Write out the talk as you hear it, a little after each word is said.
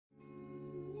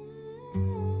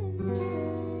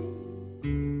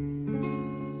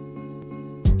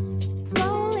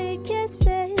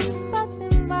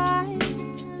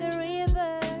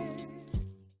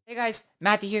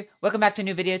Matthew here. Welcome back to a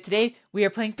new video. Today, we are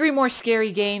playing 3 more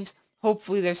scary games.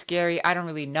 Hopefully, they're scary. I don't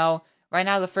really know. Right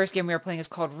now, the first game we are playing is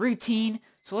called Routine.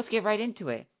 So let's get right into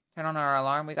it. Turn on our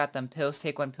alarm. We got them pills.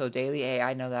 Take 1 pill daily. Hey,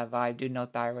 I know that vibe. Dude, no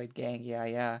thyroid gang.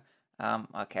 Yeah.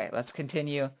 Okay, let's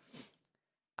continue.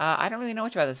 I don't really know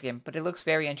much about this game, but it looks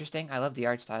very interesting. I love the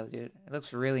art style, dude. It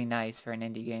looks really nice for an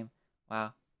indie game.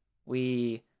 Wow.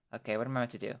 Okay, what am I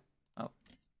meant to do? Oh,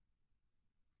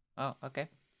 okay.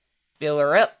 Fill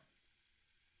her up.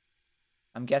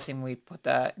 I'm guessing we put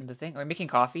that in the thing. We're making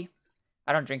coffee.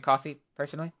 I don't drink coffee,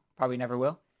 personally. Probably never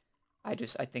will. I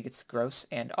think it's gross.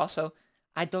 And also,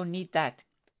 I don't need that.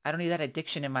 I don't need that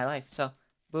addiction in my life. So,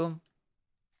 boom.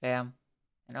 Bam.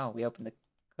 And oh, we opened the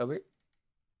cupboard.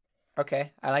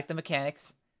 Okay, I like the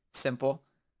mechanics. Simple.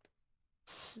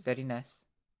 It's very nice.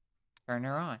 Turn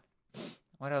her on.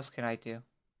 What else can I do?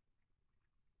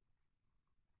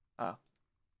 Oh.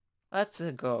 Let's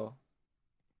go.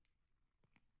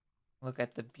 Look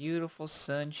at the beautiful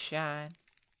sunshine.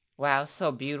 Wow,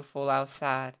 so beautiful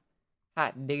outside.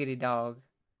 Hot diggity dog.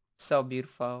 So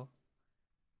beautiful.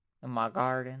 In my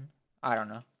garden. I don't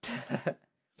know.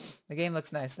 The game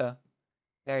looks nice though.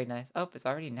 Very nice. Oh, it's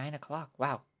already 9 o'clock.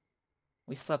 Wow.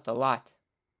 We slept a lot.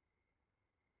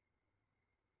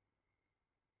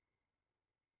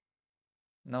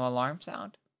 No alarm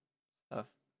sound?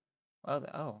 Stuff. Well,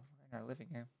 oh, we're in our living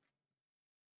room.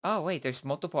 Oh, wait, there's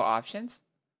multiple options?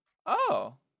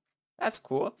 Oh, that's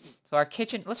cool. So our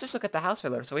kitchen, let's just look at the house for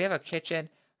a little. So we have a kitchen,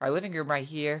 our living room right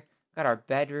here. Got our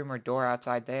bedroom or door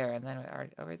outside there, and then our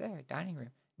over there, dining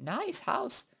room. Nice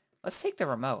house. Let's take the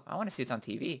remote. I want to see what's on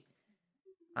TV.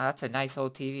 That's a nice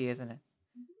old TV, isn't it?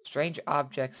 Strange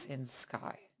objects in the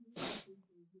sky.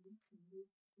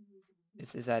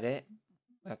 Is that it?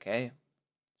 Okay.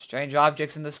 Strange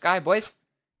objects in the sky, boys.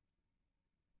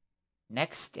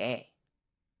 Next day.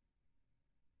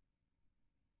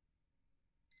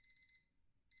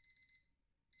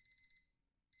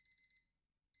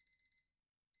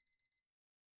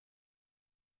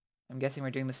 I'm guessing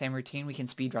we're doing the same routine. We can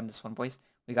speedrun this one, boys.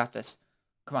 We got this.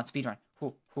 Come on, speedrun.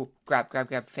 Grab.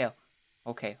 Fail.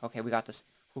 Okay, we got this.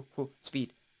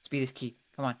 Speed. Speed is key.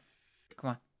 Come on.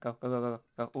 Go.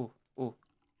 Ooh.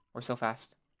 We're so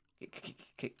fast.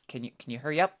 Can you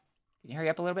hurry up? Can you hurry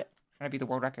up a little bit? I'm trying to beat the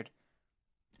world record.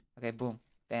 Okay, boom.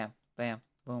 Bam.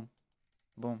 Boom.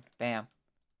 Bam.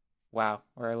 Wow,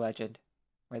 we're a legend.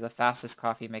 We're the fastest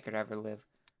coffee maker to ever live.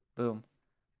 Boom.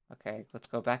 Okay, let's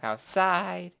go back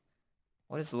outside.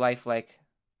 What is life like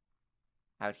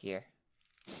out here?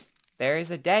 There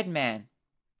is a dead man.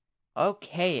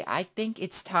 Okay, I think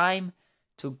it's time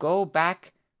to go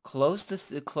back, close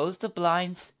the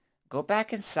blinds, go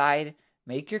back inside,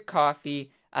 make your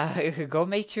coffee. Go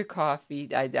make your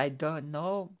coffee. I don't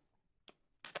know.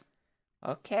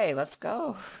 Okay, let's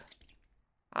go.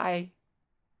 Hi.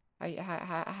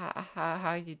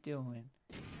 How you doing?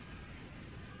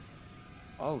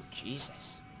 Oh,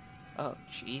 Jesus.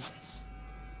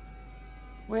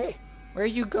 Where are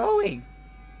you going?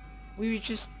 We were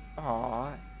just...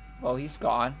 Aw. Well, he's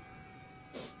gone.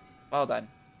 Well done.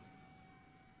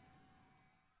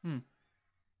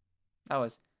 That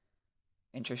was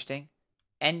interesting.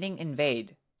 Ending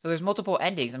invade. So there's multiple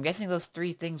endings. I'm guessing those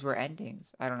 3 things were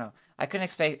endings. I don't know. I couldn't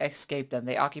escape them.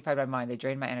 They occupied my mind. They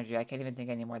drained my energy. I can't even think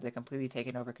anymore. They're completely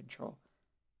taken over control.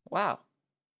 Wow.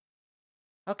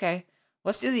 Okay.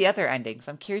 Let's do the other endings.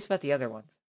 I'm curious about the other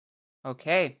ones.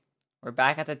 Okay. We're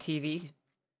back at the TV.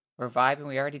 We're vibing.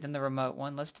 We already done the remote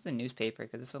one. Let's do the newspaper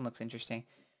because this one looks interesting.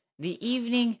 The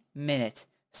Evening Minute.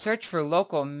 Search for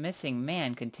local missing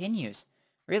man continues.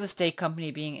 Real estate company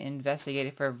being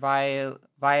investigated for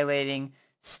violating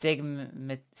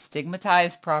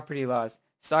stigmatized property laws.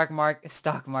 Stock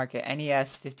market.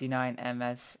 NES 59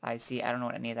 MSIC. I don't know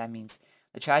what any of that means.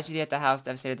 The tragedy at the house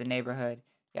devastated the neighborhood.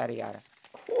 Yada yada.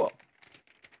 Cool.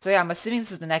 So yeah, I'm assuming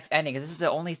this is the next ending, because this is the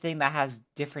only thing that has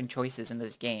different choices in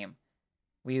this game.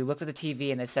 We looked at the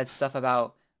TV and it said stuff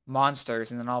about monsters,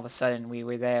 and then all of a sudden we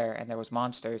were there and there was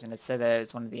monsters, and it said that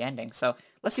it's one of the endings. So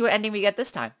let's see what ending we get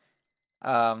this time.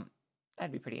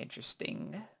 That'd be pretty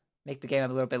interesting. Make the game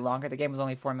a little bit longer. The game was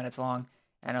only 4 minutes long.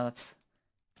 I know it's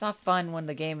not fun when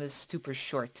the game is super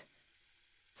short.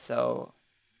 So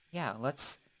yeah,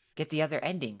 let's get the other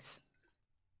endings.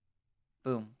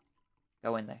 Boom.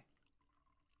 Go in there.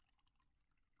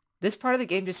 This part of the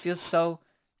game just feels so,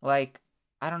 like,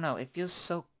 I don't know, it feels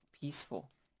so peaceful.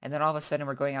 And then all of a sudden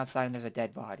we're going outside and there's a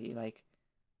dead body. Like,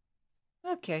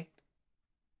 okay.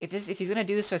 If he's gonna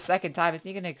do this for a second time, isn't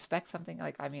he gonna expect something?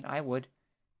 Like, I mean, I would.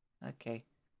 Okay.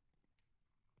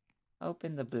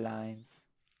 Open the blinds.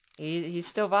 He's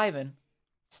still vibing.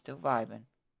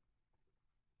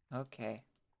 Okay.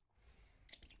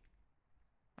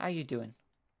 How you doing?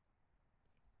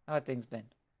 How have things been?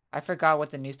 I forgot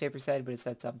what the newspaper said, but it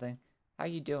said something. How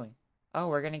you doing? Oh,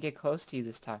 we're gonna get close to you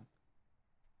this time.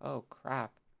 Oh,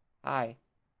 crap. Hi.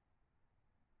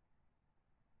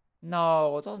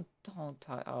 No, don't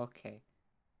talk. Okay.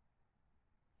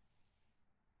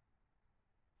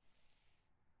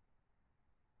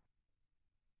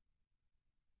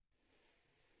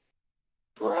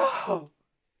 Bro!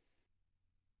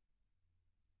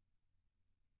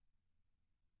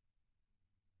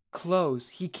 Close.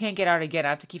 He can't get out again. I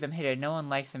have to keep him hidden. No one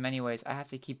likes him anyways. I have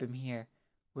to keep him here,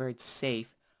 where it's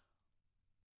safe.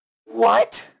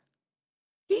 What?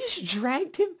 He just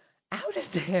dragged him out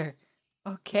of there.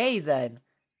 Okay, then.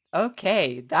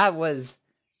 Okay, that was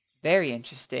very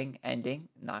interesting ending,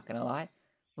 not gonna lie.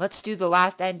 Let's do the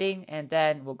last ending, and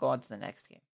then we'll go on to the next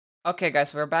game. Okay, guys,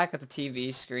 so we're back at the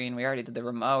TV screen. We already did the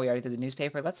remote. We already did the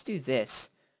newspaper. Let's do this.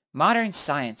 Modern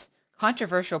science.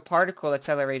 Controversial particle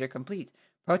accelerator complete.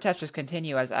 Protesters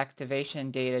continue as activation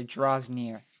data draws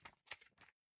near.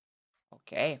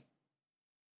 Okay.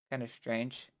 Kind of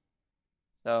strange.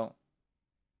 So,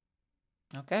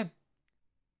 okay.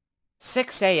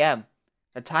 6 a.m.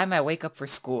 The time I wake up for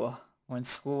school. When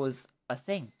school was a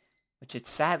thing. Which it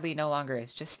sadly no longer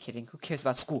is. Just kidding. Who cares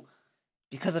about school?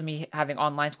 Because of me having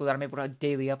online school that I'm able to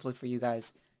daily upload for you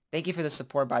guys. Thank you for the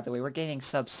support, by the way. We're getting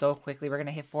subs so quickly. We're going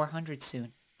to hit 400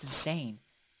 soon. It's insane.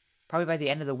 Probably by the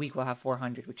end of the week, we'll have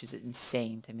 400, which is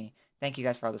insane to me. Thank you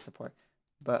guys for all the support.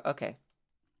 But, okay.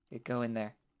 Go in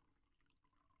there.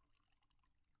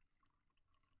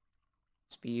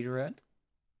 Speed run.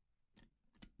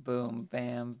 Boom,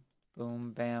 bam,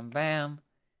 boom, bam, bam.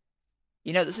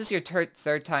 You know, this is your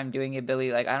third time doing it,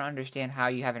 Billy. Like, I don't understand how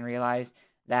you haven't realized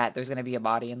that there's going to be a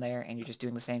body in there and you're just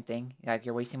doing the same thing. Like,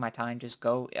 you're wasting my time. Just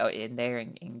go in there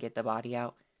and get the body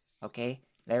out. Okay?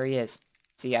 There he is.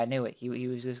 See, I knew it. He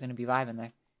was just going to be vibing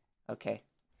there. Okay.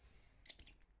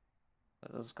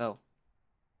 Let's go.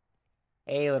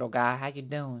 Hey, little guy. How you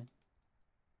doing?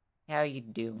 How you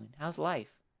doing? How's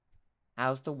life?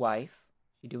 How's the wife?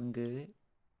 She doing good?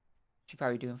 She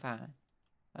probably doing fine.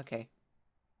 Okay.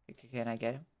 Can I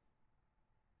get him?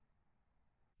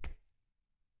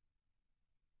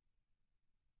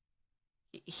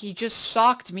 He just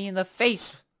socked me in the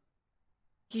face.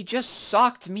 He just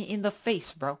socked me in the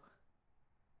face, bro.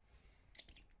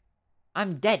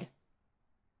 I'm dead.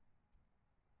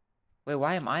 Wait,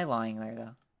 why am I lying there,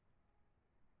 though?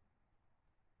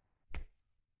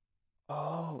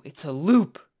 Oh, it's a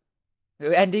loop.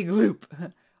 Ending loop.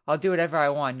 I'll do whatever I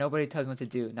want. Nobody tells me what to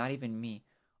do. Not even me.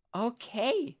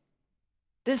 Okay.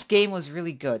 This game was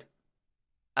really good.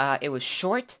 It was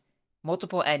short,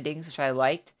 multiple endings, which I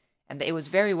liked, and it was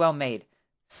very well made.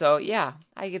 So, yeah,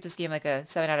 I give this game like a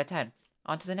 7 out of 10.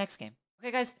 On to the next game.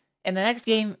 Okay, guys, and the next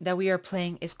game that we are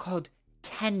playing is called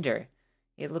Tender.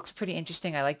 It looks pretty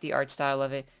interesting. I like the art style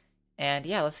of it. And,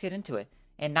 yeah, let's get into it.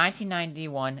 In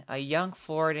 1991, a young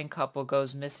Floridan couple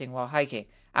goes missing while hiking.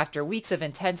 After weeks of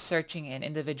intense searching, an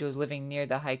individual living near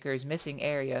the hiker's missing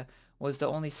area was the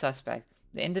only suspect.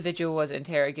 The individual was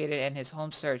interrogated and his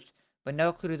home searched, but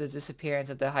no clue to the disappearance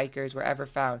of the hikers were ever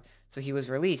found, so he was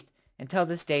released. Until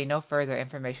this day, no further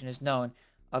information is known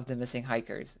of the missing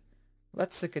hikers.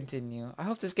 Let's continue. I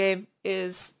hope this game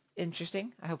is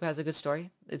interesting. I hope it has a good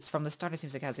story. It's from the start, it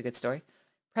seems like it has a good story.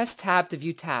 Press tab to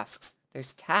view tasks.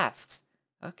 There's tasks.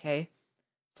 Okay.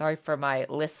 Sorry for my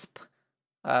lisp.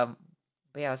 But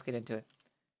yeah, let's get into it.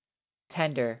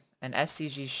 Tender, an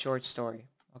SCG short story.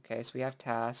 Okay, so we have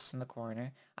tasks in the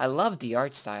corner. I love the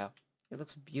art style. It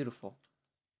looks beautiful.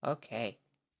 Okay.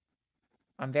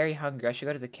 I'm very hungry. I should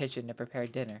go to the kitchen to prepare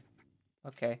dinner.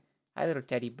 Okay. Hi, little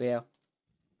teddy bear.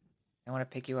 I want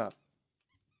to pick you up.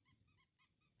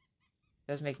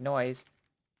 It does make noise.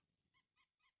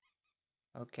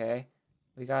 Okay.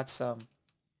 We got some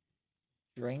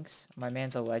drinks. My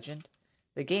man's a legend.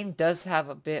 The game does have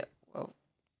a bit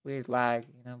weird lag,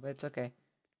 you know, but it's okay.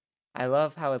 I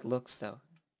love how it looks, though.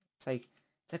 It's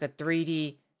like a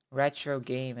 3D retro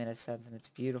game in a sense, and it's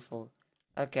beautiful.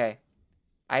 Okay.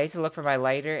 I need to look for my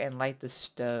lighter and light the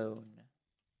stone.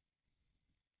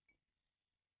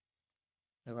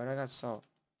 Wait, why do I got salt?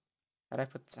 How do I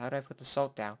put the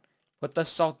salt down? Put the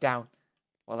salt down.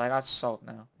 Well, I got salt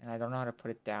now, and I don't know how to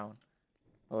put it down.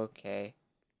 Okay.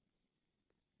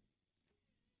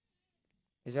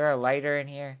 Is there a lighter in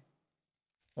here?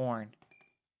 Horn.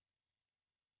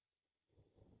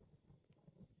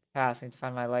 Pass. I need to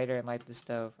find my lighter and light the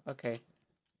stove. Okay.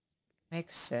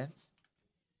 Makes sense.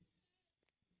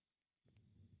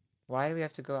 Why do we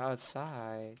have to go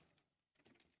outside?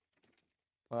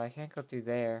 Well, I can't go through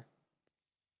there.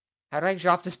 How do I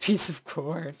drop this piece of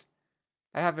corn?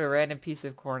 I have a random piece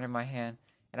of corn in my hand,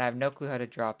 and I have no clue how to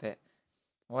drop it.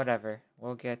 Whatever.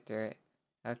 We'll get through it.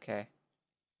 Okay.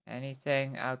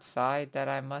 Anything outside that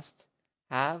I must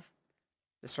have?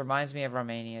 This reminds me of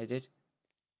Romania, dude.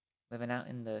 Living out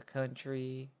in the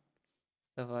country.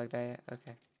 Stuff like that.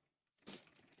 Okay.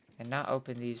 And not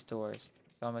open these doors.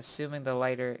 So I'm assuming the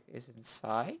lighter is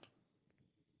inside?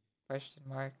 Question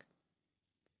mark.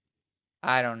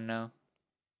 I don't know.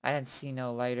 I didn't see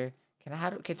no lighter.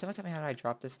 Can someone tell me how do I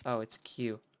drop this? Oh, it's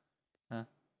Q. Huh.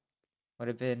 Would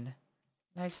have been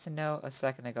nice to know a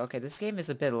second ago. Okay, this game is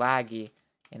a bit laggy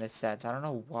in a sense. I don't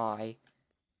know why.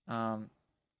 Eto.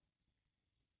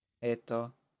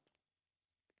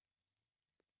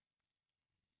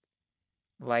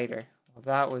 Lighter. Well,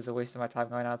 that was a waste of my time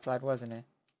going outside, wasn't it?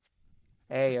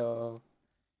 Heyo.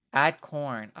 Add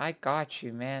corn. I got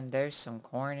you, man. There's some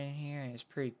corn in here, and it's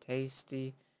pretty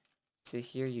tasty. So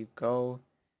here you go.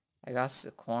 I got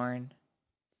some corn.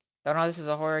 Don't know this is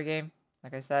a horror game.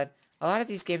 Like I said, a lot of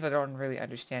these games I don't really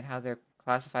understand how they're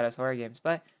classified as horror games,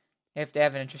 but if they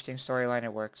have an interesting storyline,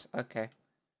 it works. Okay.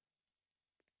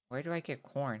 Where do I get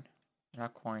corn?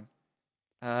 Not corn.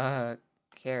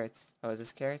 Carrots. Oh, is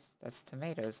this carrots? That's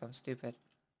tomatoes. I'm stupid.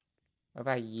 What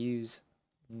about use?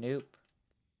 Nope.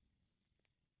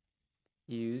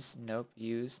 Use. Nope.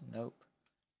 Use. Nope.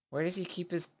 Where does he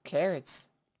keep his carrots?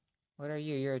 What are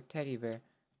you? You're a teddy bear.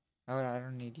 Oh, I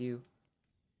don't need you.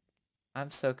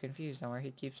 I'm so confused on where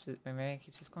he keeps it. My man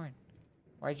keeps his corn.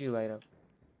 Why'd you light up?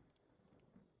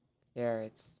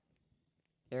 Carrots.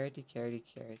 Carroty, carroty,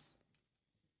 carrots.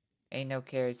 Ain't no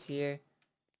carrots here.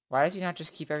 Why does he not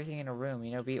just keep everything in a room?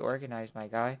 You know, be organized, my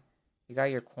guy. You got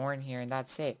your corn here and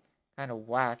that's it. Kind of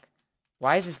whack.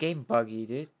 Why is this game buggy,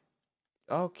 dude?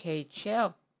 Okay,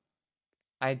 chill.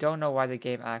 I don't know why the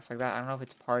game acts like that. I don't know if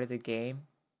it's part of the game.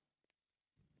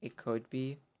 It could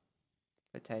be.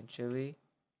 Potentially.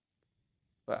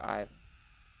 But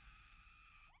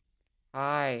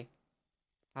Hi.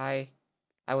 Hi.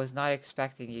 I was not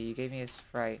expecting you. You gave me a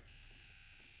fright.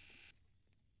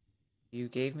 You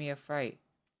gave me a fright.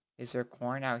 Is there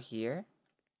corn out here?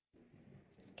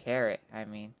 Carrot, I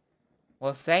mean.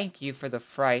 Well, thank you for the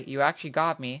fright. You actually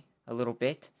got me a little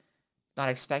bit. Not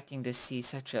expecting to see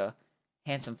such a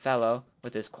handsome fellow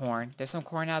with his corn. There's some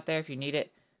corn out there if you need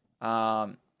it.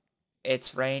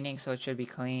 It's raining, so it should be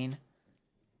clean.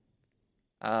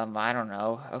 I don't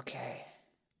know. Okay.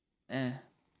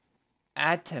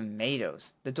 Add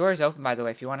tomatoes. The door is open, by the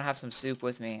way. If you want to have some soup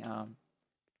with me,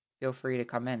 feel free to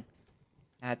come in.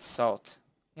 Add salt.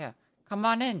 Yeah. Come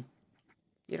on in.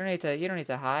 You don't need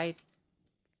to hide.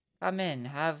 Come in.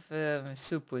 Have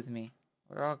soup with me.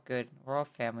 We're all good. We're all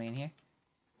family in here.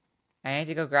 I need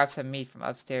to go grab some meat from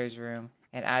upstairs room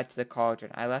and add to the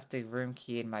cauldron. I left the room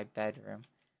key in my bedroom.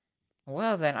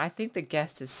 Well then, I think the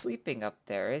guest is sleeping up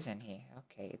there, isn't he?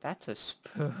 Okay, that's a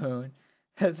spoon.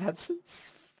 That's a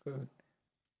spoon.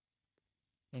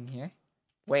 In here?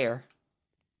 Where?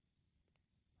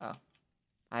 Oh.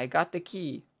 I got the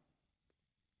key.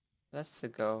 Let's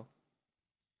go.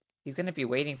 He's gonna be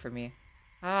waiting for me.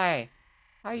 Hi.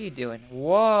 How you doing?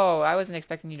 Whoa, I wasn't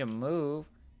expecting you to move.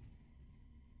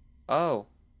 Oh.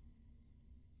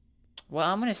 Well,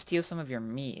 I'm gonna steal some of your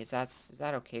meat. Is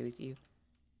that okay with you?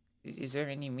 Is there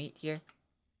any meat here?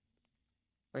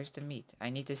 Where's the meat?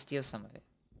 I need to steal some of it.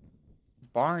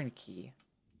 Barn key.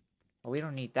 Well, we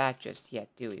don't need that just yet,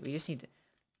 do we? We just need to...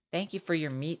 Thank you for your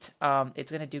meat.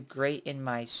 It's gonna do great in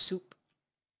my soup.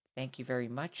 Thank you very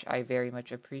much. I very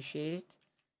much appreciate it.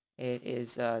 It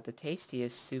is the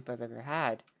tastiest soup I've ever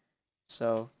had.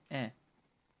 So,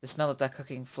 The smell of that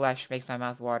cooking flesh makes my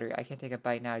mouth water. I can't take a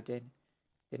bite now.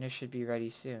 Dinner should be ready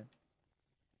soon.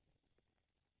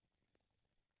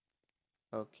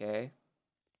 Okay.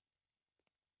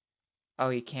 Oh,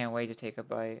 you can't wait to take a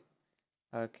bite.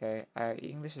 Okay.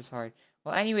 English is hard.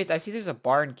 Well, anyways, I see there's a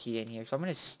barn key in here, so I'm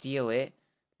gonna steal it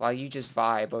while you just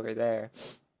vibe over there.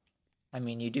 I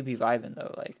mean, you do be vibing,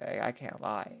 though. Like, I can't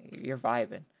lie. You're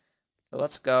vibing. So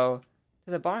let's go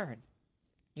to the barn.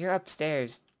 You're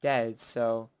upstairs, dead,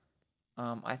 so...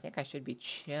 I think I should be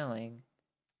chilling.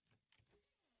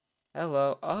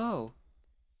 Hello. Oh!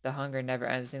 The hunger never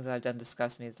ends. Things that I've done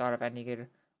disgust me. The thought of ending it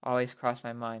always crossed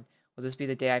my mind. Will this be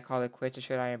the day I call it quits, or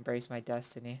should I embrace my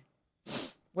destiny?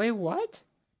 Wait, what?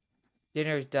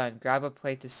 Dinner is done. Grab a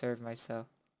plate to serve myself.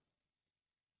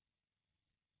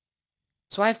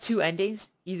 So I have two endings?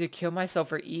 Either kill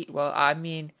myself or eat? Well, I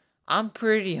mean, I'm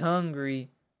pretty hungry.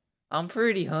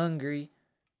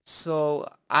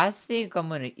 So I think I'm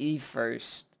gonna eat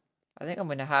first. I think I'm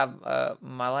gonna have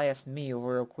my last meal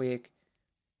real quick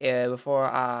before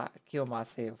I kill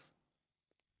myself.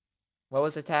 What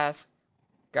was the task?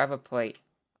 Grab a plate.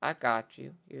 I got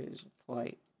you. Here's a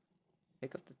plate.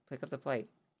 Pick up the plate.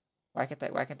 Why can't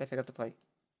I pick up the plate?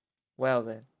 Well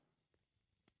then.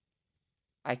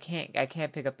 I can't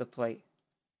pick up the plate.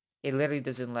 It literally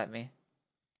doesn't let me.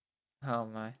 Oh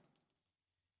my.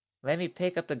 Let me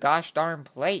pick up the gosh darn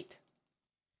plate.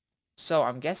 So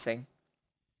I'm guessing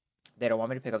they don't want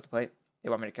me to pick up the plate. They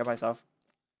want me to kill myself.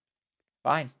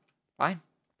 Fine. Fine.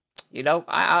 You know,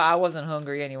 I wasn't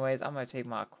hungry anyways. I'm gonna take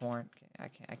my corn. I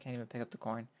can't even pick up the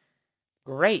corn.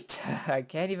 Great. I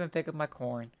can't even pick up my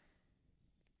corn.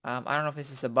 I don't know if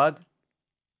this is a bug.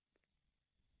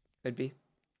 Could be.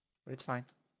 But it's fine.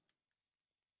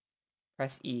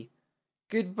 Press E.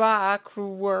 Goodbye,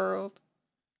 cruel world.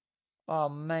 Oh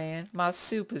man, my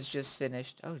soup is just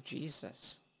finished. Oh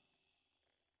Jesus.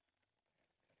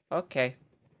 Okay.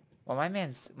 Well, my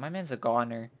man's a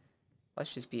goner.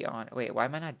 Let's just be on. Wait, why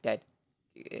am I not dead?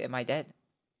 Am I dead?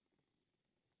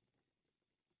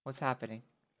 What's happening?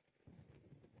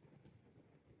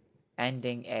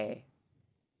 Ending A.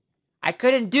 I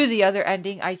couldn't do the other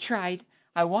ending. I tried.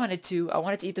 I wanted to. I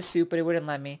wanted to eat the soup, but it wouldn't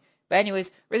let me. But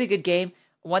anyways, really good game.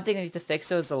 One thing I need to fix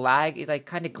though is the lag. It like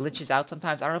kind of glitches out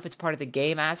sometimes. I don't know if it's part of the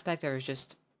game aspect or it's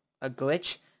just a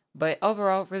glitch. But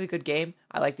overall, really good game.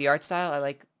 I like the art style. I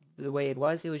like the way it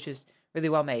was. It was just really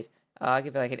well made. I'll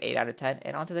give it like an 8 out of 10.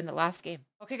 And on to the last game.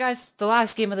 Okay guys, the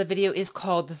last game of the video is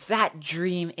called That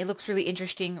Dream. It looks really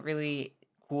interesting, really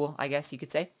cool, I guess you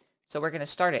could say. So we're going to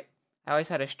start it. I always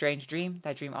had a strange dream.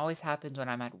 That dream always happens when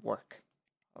I'm at work.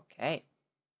 Okay.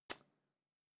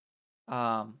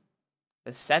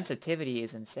 The sensitivity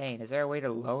is insane. Is there a way to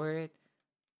lower it?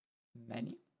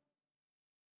 Menu?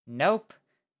 Nope.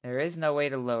 There is no way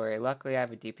to lower it. Luckily, I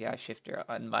have a DPI shifter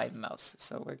on my mouse,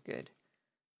 so we're good.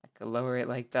 I could lower it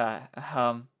like that.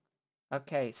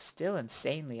 Okay, still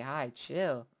insanely high.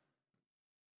 Chill.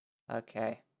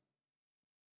 Okay.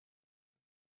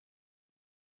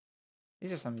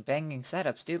 These are some banging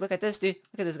setups, dude. Look at this, dude.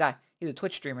 Look at this guy. He's a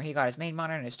Twitch streamer. He got his main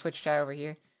monitor and his Twitch chat over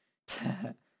here.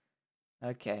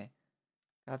 Okay.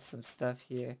 Got some stuff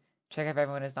here. Check if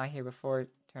everyone is not here before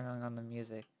turning on the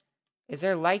music. Is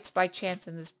there lights by chance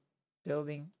in this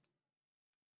building?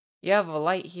 You have a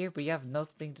light here, but you have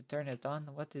nothing to turn it on.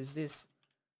 What is this?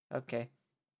 Okay.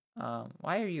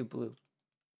 Why are you blue?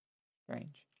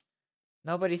 Strange.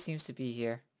 Nobody seems to be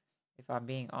here, if I'm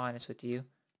being honest with you.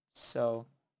 So,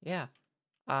 yeah.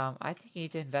 I think you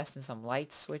need to invest in some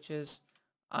light switches.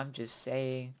 I'm just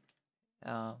saying.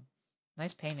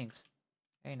 Nice paintings.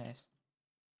 Very nice.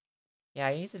 Yeah,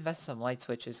 you need to invest in some light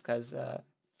switches, because,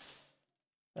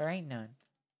 there ain't none.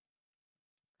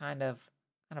 Kind of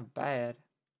bad.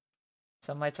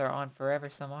 Some lights are on forever,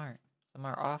 some aren't. Some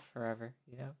are off forever,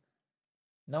 you know?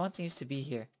 No one seems to be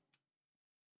here.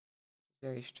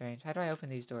 Very strange. How do I open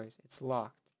these doors? It's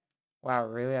locked. Wow,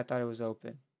 really? I thought it was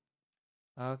open.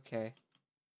 Okay.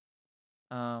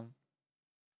 I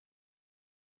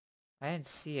didn't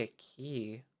see a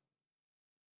key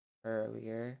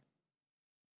earlier,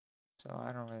 so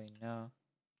I don't really know.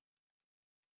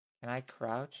 Can I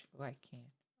crouch? Oh, I can't.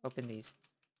 Open these.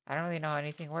 I don't really know how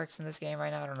anything works in this game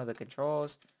right now. I don't know the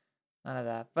controls. None of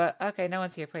that. But, okay, no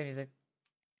one's here. Play music.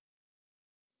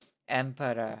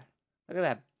 Emperor. Look at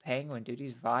that penguin, dude.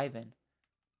 He's vibing.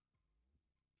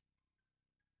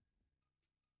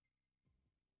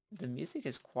 The music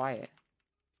is quiet.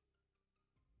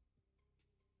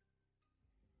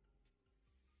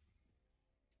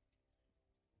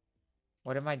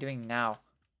 What am I doing now?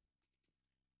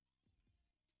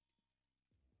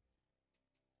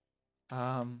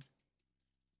 Do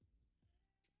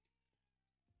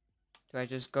I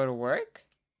just go to work?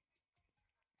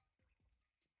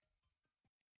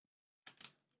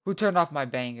 Who turned off my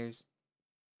bangers?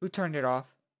 Who turned it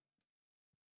off?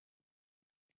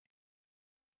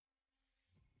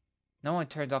 No one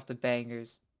turns off the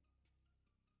bangers.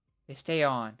 They stay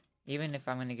on, even if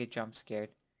I'm gonna get jump scared.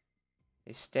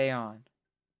 They stay on.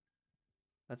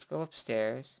 Let's go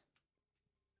upstairs.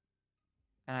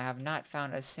 And I have not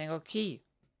found a single key.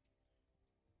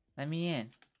 Let me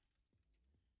in.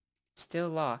 Still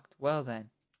locked. Well then.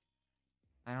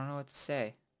 I don't know what to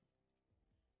say.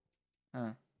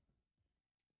 Huh.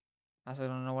 I also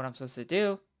don't know what I'm supposed to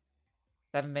do.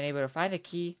 I haven't been able to find a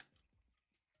key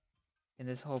in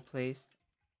this whole place.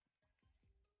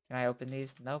 Can I open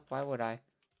these? Nope, why would I?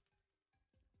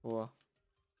 Cool.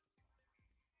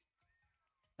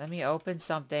 Let me open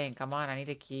something. Come on, I need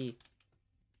a key.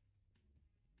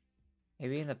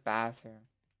 Maybe in the bathroom.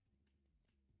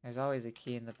 There's always a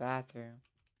key in the bathroom.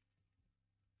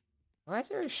 Why is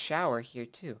there a shower here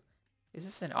too? Is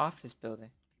this an office building?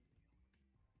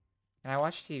 Can I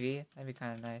watch TV? That'd be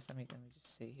kind of nice. Let me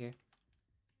just sit here.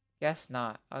 Guess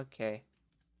not. Okay.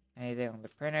 Anything on the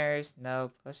printers?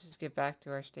 Nope. Let's just get back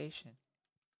to our station.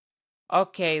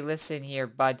 Okay, listen here,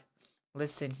 bud.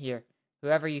 Listen here.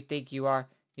 Whoever you think you are,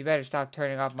 you better stop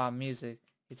turning off my music.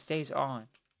 It stays on.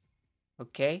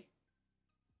 Okay?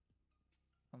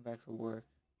 Come back to work.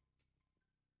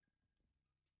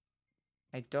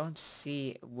 I don't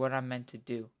see what I'm meant to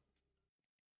do.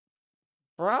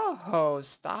 Bro,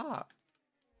 stop.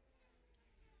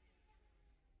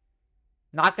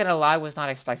 Not gonna lie, was not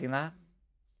expecting that.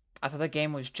 I thought the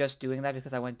game was just doing that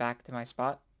because I went back to my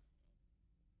spot.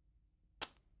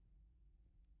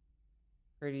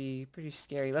 Pretty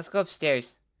scary. Let's go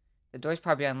upstairs. The door's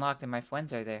probably unlocked and my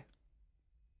friends are there.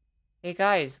 Hey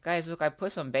guys, look, I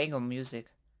put some bango music.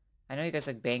 I know you guys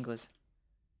like bangos.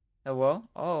 Hello?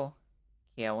 Oh,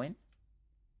 Kevin.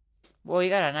 Well, you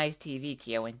got a nice TV,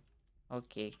 Kevin.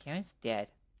 Okay, Kevin's dead.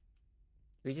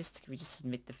 Can we just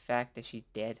admit the fact that she's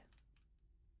dead?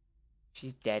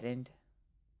 She's deadened.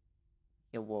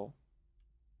 Yeah, whoa.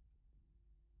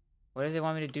 What does it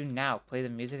want me to do now? Play the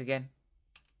music again?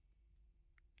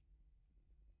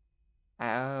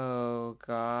 Oh,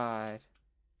 God.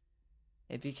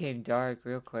 It became dark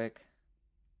real quick.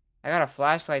 I got a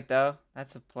flashlight, though.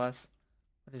 That's a plus.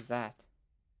 What is that?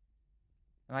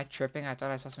 Am I tripping? I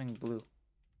thought I saw something blue.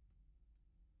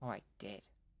 Oh, I did.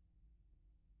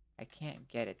 I can't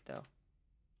get it, though.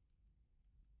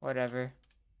 Whatever.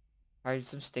 Here's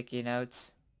some sticky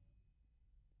notes.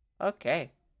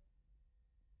 Okay.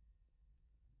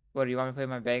 What, do you want me to play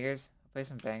my bangers? I'll play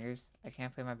some bangers. I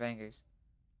can't play my bangers.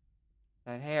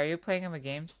 Hey, are you playing my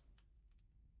games?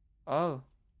 Oh.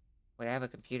 Wait, I have a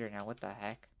computer now. What the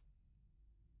heck?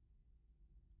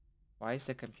 Why is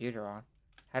the computer on?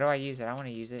 How do I use it? I want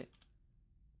to use it.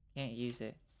 Can't use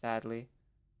it, sadly.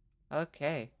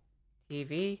 Okay.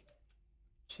 TV.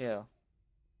 Chill.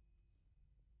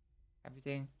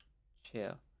 Everything.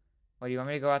 Chill. What, do you want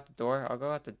me to go out the door? I'll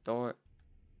go out the door.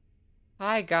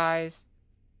 Hi, guys.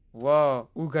 Whoa.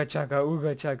 Ooga chaka,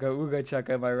 ooga chaka, ooga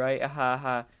chaka. Am I right? Ha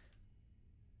ha.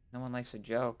 No one likes a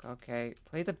joke. Okay.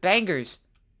 Play the bangers.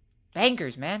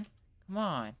 Bangers, man. Come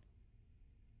on.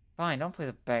 Fine, don't play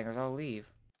the bangers. I'll leave.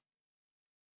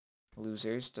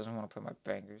 Losers. Doesn't want to play my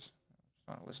bangers. Just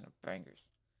want to listen to bangers.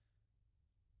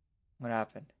 What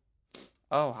happened?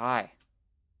 Oh, hi.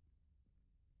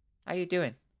 How you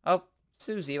doing? Oh,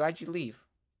 Susie, why'd you leave?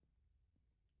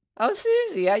 Oh,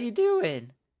 Susie, how you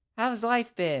doing? How's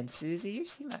life been, Susie? You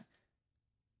seem like...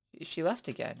 She left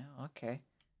again. Oh, okay.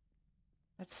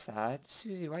 That's sad.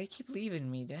 Susie, why you keep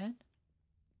leaving me, Dad?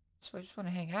 I just want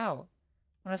to hang out. Want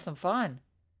to have some fun.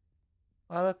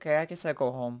 Well, okay, I guess I'll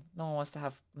go home. No one wants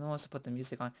to put the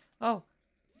music on. Oh.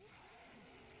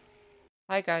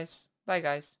 Hi, guys. Bye,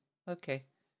 guys. Okay.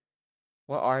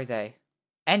 What are they?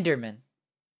 Endermen.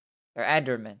 They're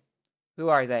Endermen. Who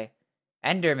are they?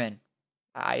 Endermen.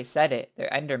 I said it. They're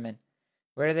Endermen.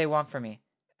 What do they want from me?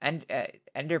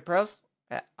 Ender pearls?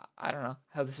 I don't know.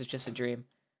 How this is just a dream.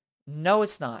 No,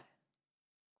 it's not.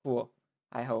 Cool.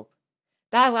 I hope.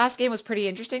 That last game was pretty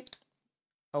interesting.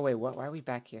 Oh, wait, what? Why are we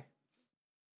back here?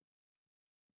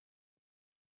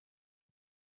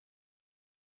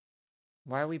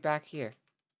 Why are we back here?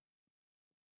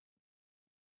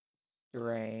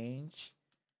 Strange.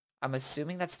 I'm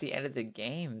assuming that's the end of the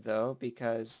game, though,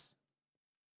 because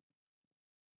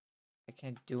I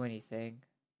can't do anything.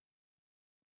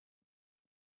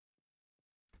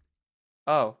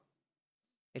 Oh.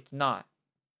 It's not.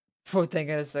 For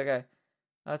thinking it's okay.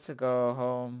 Let's go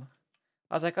home.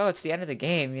 I was like, oh, it's the end of the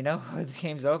game, you know? The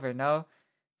game's over. No.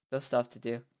 Still stuff to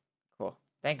do. Cool.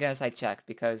 Thank goodness I checked,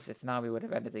 because if not, we would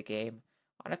have ended the game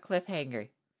on a cliffhanger.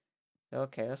 So,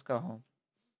 okay, let's go home.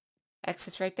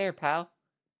 Exit's right there, pal.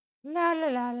 La la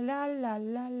la la la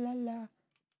la la la.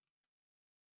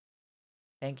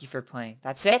 Thank you for playing.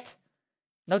 That's it?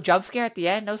 No jump scare at the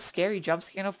end? No scary jump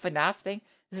scare? No FNAF thing?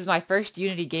 This is my first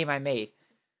Unity game I made.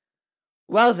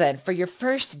 Well then, for your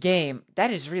first game,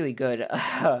 that is really good.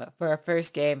 For our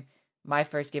first game, my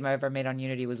first game I ever made on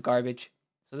Unity was garbage.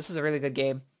 So this is a really good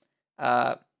game.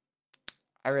 I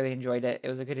really enjoyed it. It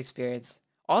was a good experience.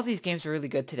 All these games were really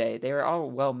good today. They were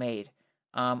all well made.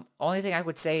 Only thing I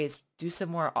would say is do some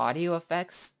more audio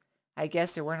effects. I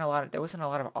guess there wasn't a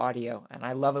lot of audio, and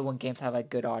I love it when games have like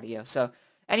good audio. So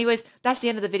anyways, that's the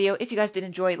end of the video. If you guys did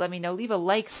enjoy it, let me know. Leave a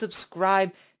like,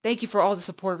 subscribe. Thank you for all the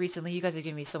support recently. You guys have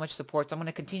given me so much support. So I'm going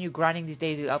to continue grinding these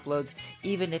daily uploads,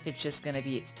 even if it's just going to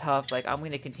be tough. Like, I'm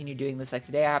going to continue doing this. Like,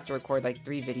 today I have to record, like,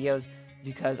 3 videos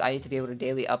because I need to be able to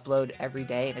daily upload every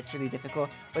day, and it's really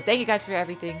difficult. But thank you guys for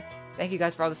everything. Thank you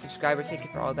guys for all the subscribers. Thank you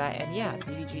for all that. And yeah,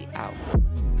 BVG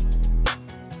out.